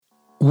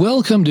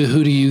Welcome to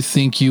Who Do You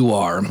Think You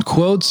Are?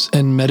 Quotes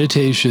and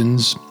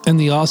meditations and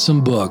the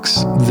awesome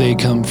books they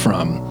come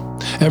from.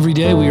 Every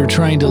day we are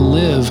trying to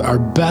live our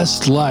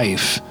best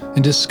life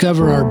and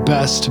discover our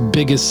best,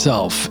 biggest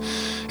self.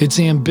 It's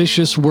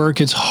ambitious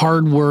work, it's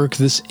hard work,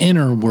 this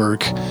inner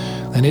work,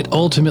 and it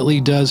ultimately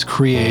does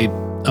create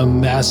a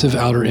massive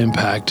outer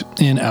impact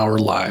in our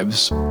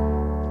lives.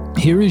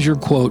 Here is your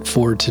quote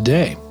for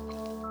today.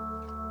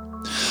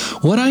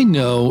 What I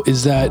know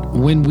is that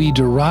when we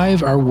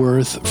derive our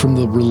worth from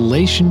the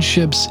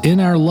relationships in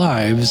our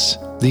lives,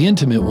 the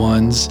intimate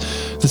ones,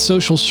 the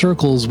social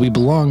circles we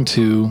belong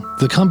to,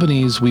 the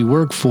companies we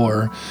work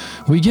for,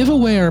 we give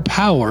away our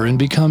power and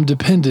become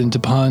dependent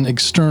upon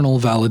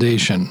external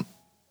validation.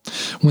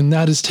 When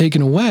that is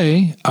taken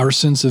away, our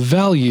sense of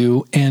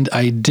value and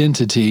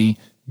identity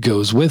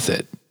goes with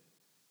it.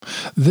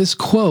 This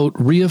quote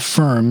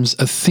reaffirms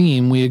a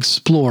theme we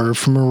explore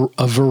from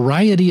a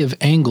variety of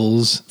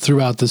angles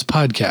throughout this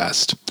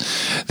podcast.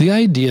 The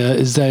idea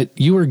is that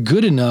you are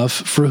good enough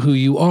for who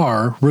you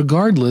are,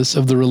 regardless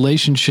of the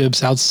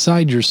relationships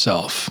outside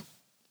yourself.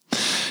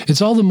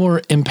 It's all the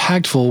more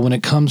impactful when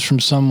it comes from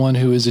someone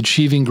who is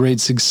achieving great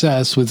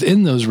success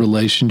within those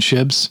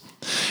relationships.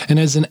 And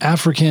as an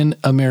African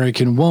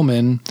American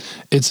woman,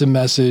 it's a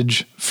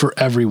message for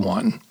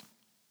everyone.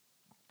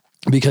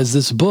 Because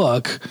this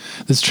book,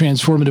 this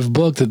transformative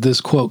book that this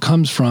quote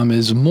comes from,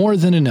 is More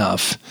Than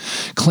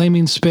Enough,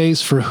 Claiming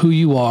Space for Who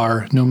You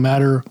Are, No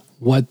Matter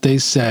What They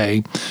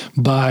Say,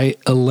 by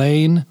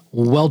Elaine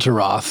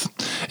Welteroth.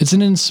 It's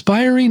an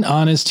inspiring,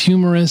 honest,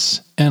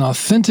 humorous, and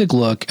authentic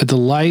look at the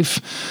life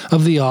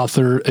of the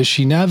author as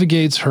she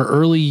navigates her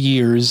early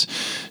years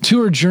to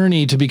her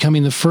journey to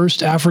becoming the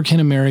first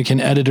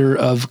African-American editor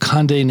of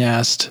Condé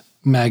Nast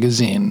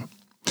magazine.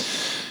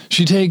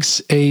 She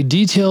takes a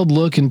detailed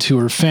look into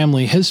her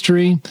family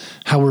history,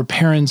 how her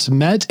parents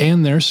met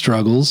and their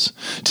struggles,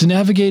 to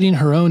navigating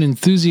her own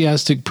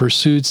enthusiastic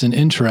pursuits and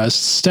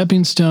interests,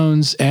 stepping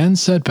stones, and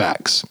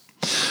setbacks.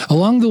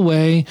 Along the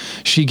way,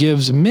 she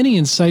gives many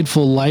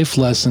insightful life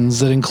lessons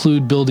that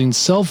include building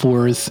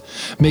self-worth,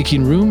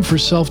 making room for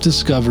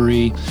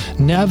self-discovery,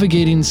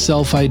 navigating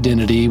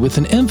self-identity with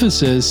an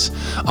emphasis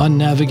on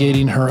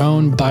navigating her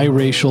own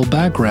biracial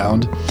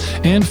background,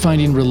 and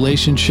finding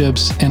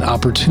relationships and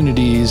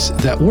opportunities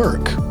that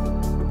work.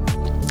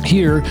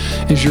 Here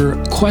is your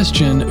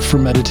question for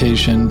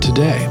meditation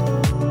today.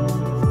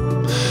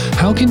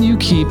 How can you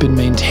keep and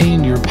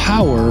maintain your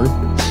power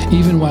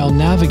even while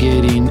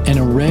navigating an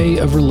array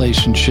of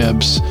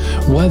relationships,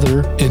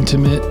 whether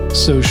intimate,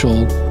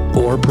 social,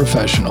 or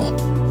professional?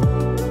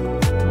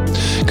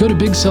 Go to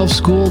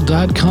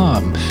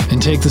BigSelfSchool.com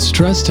and take the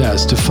stress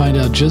test to find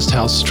out just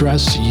how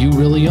stressed you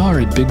really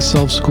are at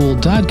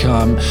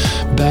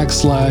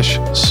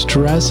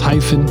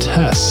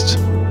BigSelfSchool.com/stress-test.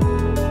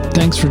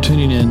 Thanks for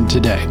tuning in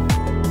today.